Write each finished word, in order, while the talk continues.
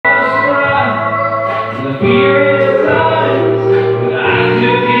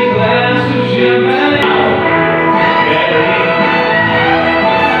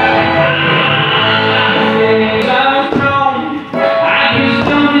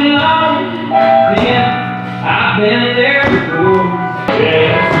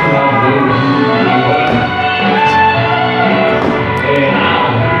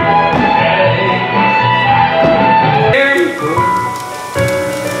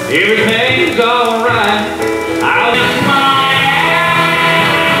Everything's alright. I'll lift my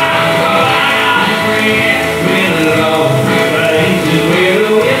eyes with a low places where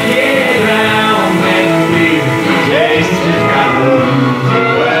the wind gets round and the taste has got moved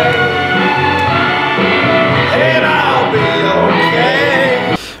away. And I'll be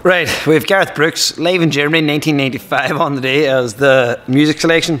okay. Right, we have Gareth Brooks live in Germany in 1995 on the day as the music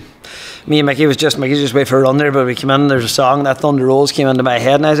selection. Me and Mickey just wait for a run there, but we came in and there's a song that Thunder Rolls came into my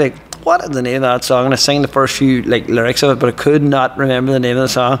head and I was like, what is the name of that song? And I sang the first few lyrics of it, but I could not remember the name of the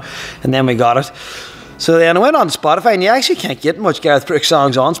song, and then we got it. So then I went on Spotify, and you actually can't get much Gareth Brooks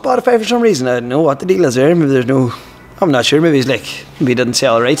songs on Spotify for some reason. I don't know what the deal is there. Maybe there's no, I'm not sure, maybe maybe he didn't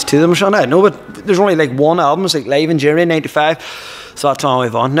sell the rights to them or something, I don't know, but there's only one album, it's live in Germany in 95. So that's all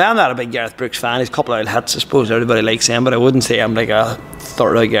we've on. Now I'm not a big Gareth Brooks fan. He's a couple of hits, I suppose everybody likes him, but I wouldn't say I'm a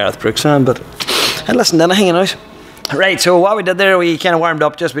thorough Gareth Brooks fan, but I listened to anything, you know. Right, so what we did there, we kind of warmed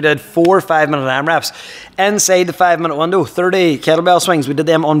up we did 4 5-minute AMRAPs inside the 5-minute window, 30 kettlebell swings, we did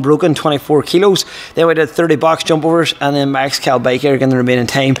them unbroken, 24 kilos, then we did 30 box jump overs, and then max cal bike erg in the remaining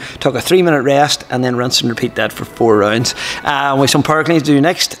time, took a 3-minute rest, and then rinse and repeat that for 4 rounds. We have some power cleans to do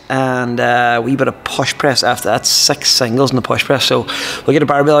next, and a wee bit of push press after that, 6 singles in the push press, so we'll get a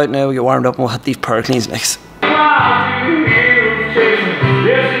barbell out now, we'll get warmed up, and we'll hit these power cleans next.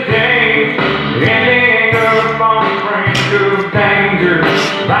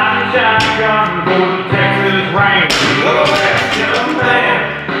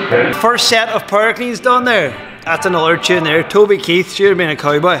 First set of power cleans done there. That's another tune there. Toby Keith should have been a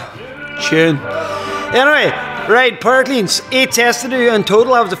cowboy. Tune. Anyway, right, power cleans. 8 sets to do in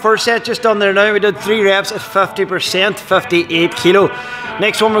total. That was the first set just done there now. We did 3 reps at 50%, 58 kilo.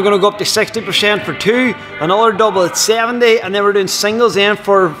 Next one we're going to go up to 60% for 2. Another double at 70. And then we're doing singles then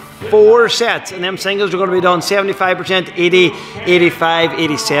for 4 sets. And them singles are going to be done 75%, 80, 85,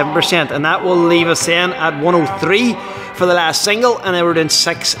 87%. And that will leave us then at 103 for the last single, and then we're doing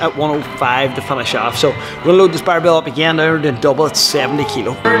 6 at 105 to finish off. So we're going to load this barbell up again. Now we're doing double at 70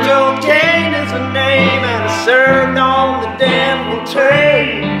 kilo. Virgil Jane is the name, and it's served on the dental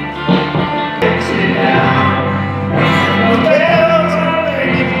tray. Sit down. The bells are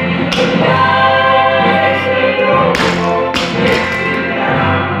ringing.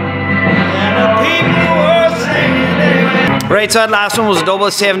 And the people were singing. Right, so that last one was a double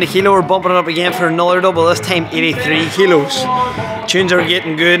at 70 kilo. We're bumping it up again for another double, this time 83 kilos. Tunes are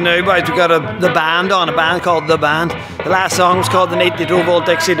getting good now, boys. We've got the band on, a band called The Band. The last song was called The Night They Drove Old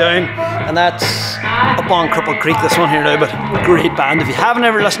Dixie Down, and that's up on Crippled Creek, this one here now, but great band. If you haven't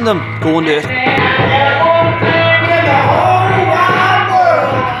ever listened to them, go and do it.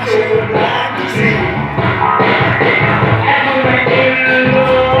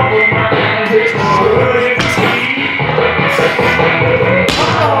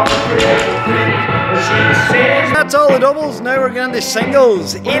 That's all the doubles. Now we're going to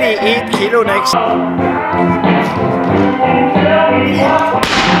singles. 88 kilo next.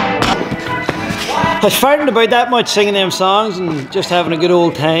 I was frightened about that much singing them songs and just having a good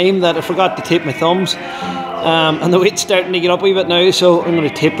old time that I forgot to tape my thumbs. And the weight's starting to get up a wee bit now, so I'm going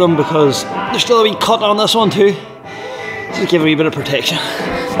to tape them because there's still a wee cut on this one too. Just give a wee bit of protection.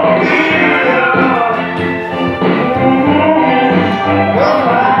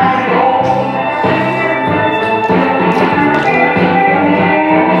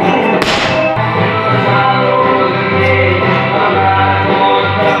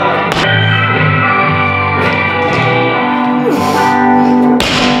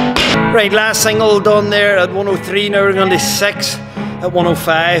 Right, last single done there at 103, now we're going to do 6 at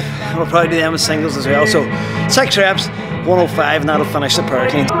 105. We'll probably do them as singles as well, so 6 reps, 105, and that'll finish the power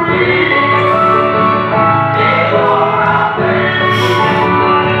clean.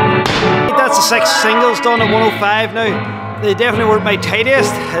 That's the 6 singles done at 105 now. They definitely weren't my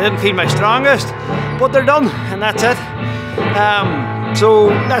tightest, I didn't feel my strongest, but they're done, and that's it. So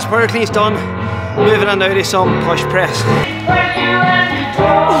that's power cleans done. Moving on now to some push press.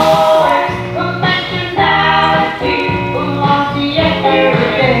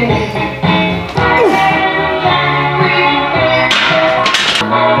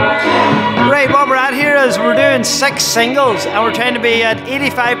 Right, what we're at here is we're doing 6 singles and we're trying to be at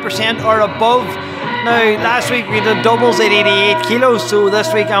 85% or above Now, last week we did doubles at 88 kilos, so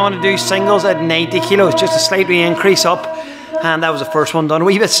this week I want to do singles at 90 kilos, just a slightly increase up. And that was the first one done. A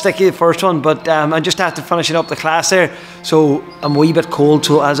wee bit sticky, the first one, but I just have to finish it up the class there. So I'm a wee bit cold,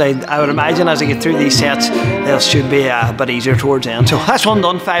 so as I would imagine as I get through these sets, they should be a bit easier towards the end. So that's one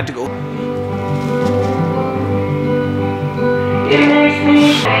done, 5 to go. It makes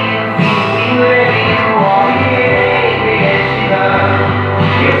me think we really want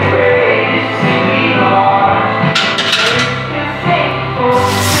your praise singing on.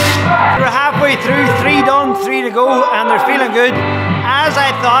 We're halfway through, 3 done, 3 to go, and they're feeling good. As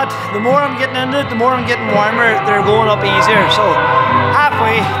I thought, the more I'm getting into it, the more I'm getting warmer, they're going up easier. So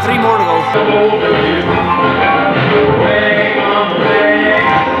halfway, 3 more to go.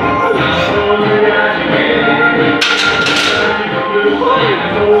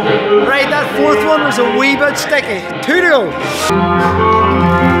 Right, that fourth one was a wee bit sticky. 2 to go.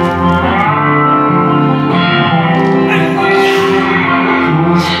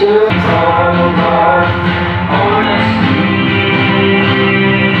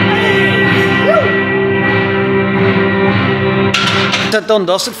 That done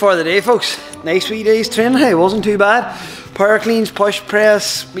dusted for the day, folks. Nice wee day's training. Hey, wasn't too bad. Power cleans, push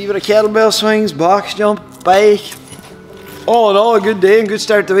press, wee bit of kettlebell swings, box jump, bike. All in all, a good day and good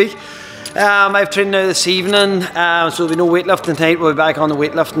start to the week. I've trained now this evening, so there'll be no weightlifting tonight. We'll be back on the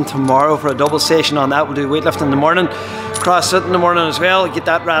weightlifting tomorrow for a double session on that. We'll do weightlifting in the morning, CrossFit in the morning as well, get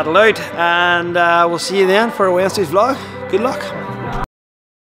that rattled out, and we'll see you then for Wednesday's vlog. Good luck.